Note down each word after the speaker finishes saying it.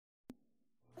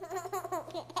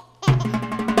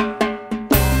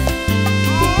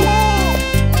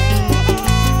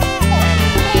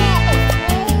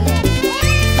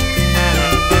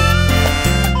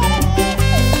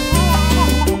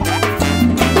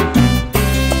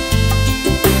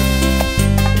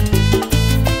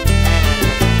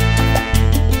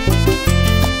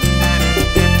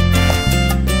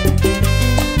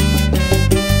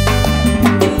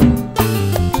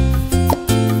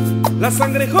la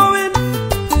sangre joven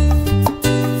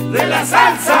de la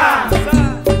salsa.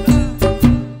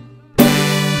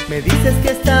 Me dices que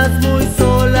estás muy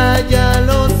sola, ya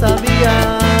lo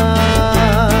sabía,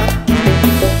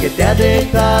 que te ha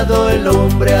dejado el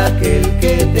hombre aquel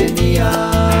que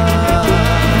tenías,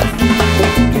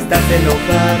 que estás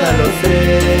enojada, lo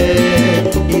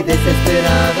sé, y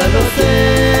desesperada, lo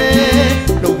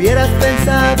sé. Lo hubieras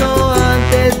pensado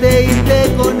antes de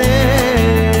irte con él,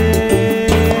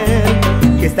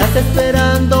 que estás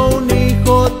esperando un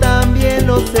hijo, también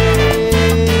lo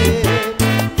sé.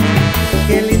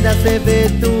 Qué linda se ve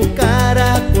tu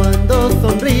cara cuando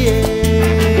sonríes.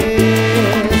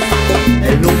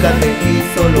 Él nunca te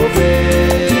quiso, lo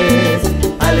ves,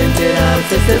 al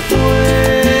enterarse se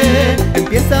fue.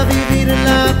 Empieza a vivir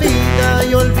la vida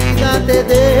y olvídate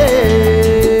de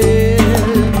él.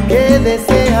 Que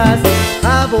deseas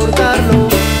abordarlo,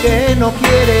 que no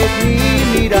quieres ni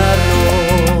mirarlo.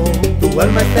 Tu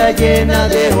alma está llena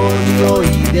de odio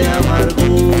y de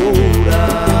amargura.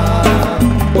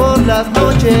 Por las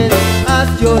noches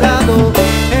has llorado,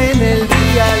 en el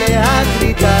día le has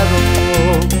gritado.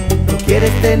 No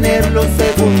quieres tenerlo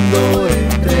segundo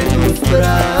entre tus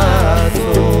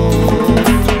brazos.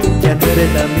 Ya no eres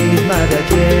la misma de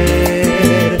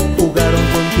ayer, jugaron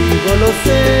contigo, lo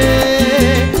sé.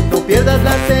 No pierdas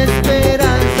las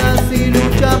esperanzas y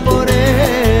lucha por él.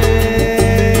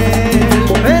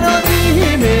 Pero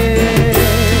dime,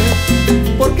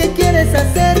 ¿por qué quieres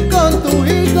hacer con tu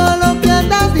hijo lo que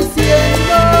andas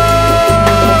diciendo?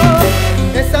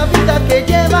 Esa vida que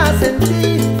llevas en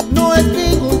ti no es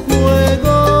ningún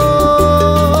juego.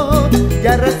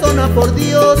 Ya razona por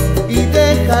Dios y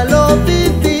déjalo vivir.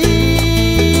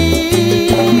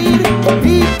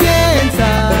 Y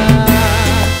piensa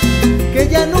que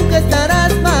ya nunca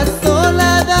estarás más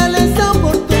sola, dale esa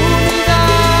oportunidad.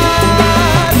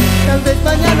 Tal vez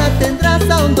mañana tendrás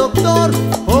a un doctor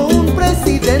o un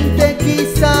presidente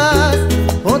quizás,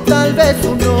 o tal vez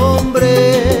un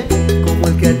hombre como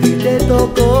el que a ti te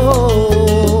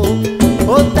tocó,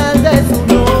 o tal vez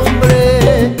un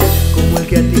hombre como el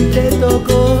que a ti te tocó.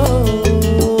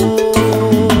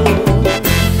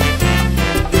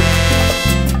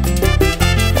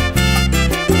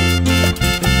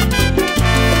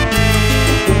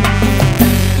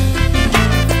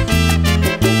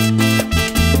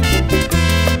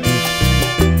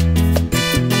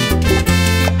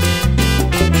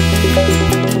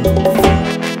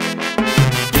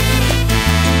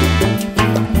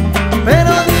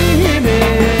 Pero dime,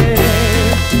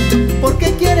 ¿por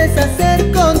qué quieres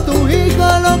hacer con tu hijo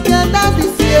lo que andas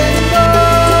diciendo?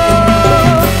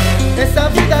 Esa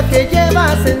vida que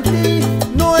llevas en ti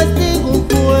no es ningún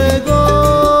juego.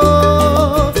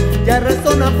 Ya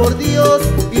razona por Dios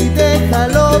y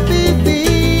déjalo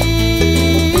vivir.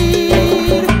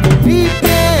 Y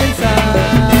piensa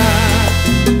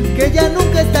que ya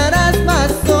nunca estarás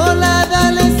más sola,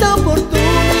 dale esa oportunidad.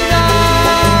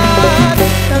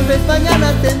 Tal vez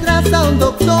mañana tendrás a un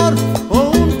doctor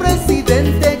o un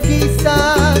presidente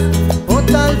quizás, o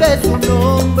tal vez un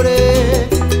hombre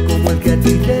como el que a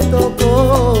ti te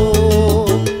tocó,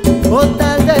 o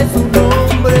tal vez un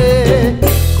hombre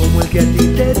como el que a ti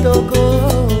te tocó.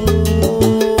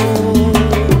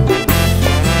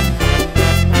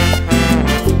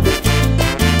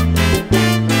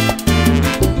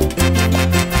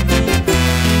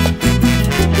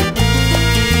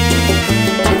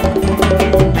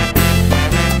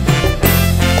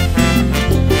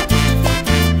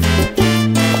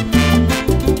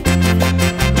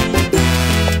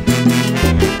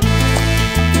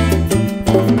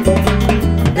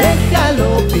 Déjalo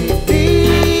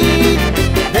vivir,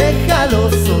 déjalo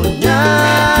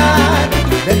soñar,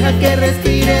 deja que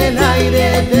respire el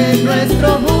aire de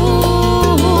nuestro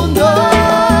mundo.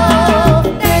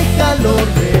 Déjalo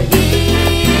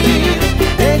reír,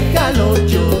 déjalo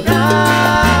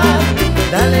llorar,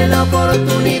 dale la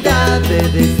oportunidad de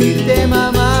decirte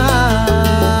mamá.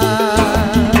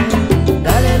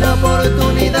 Dale la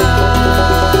oportunidad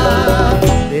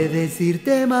de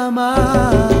decirte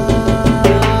mamá.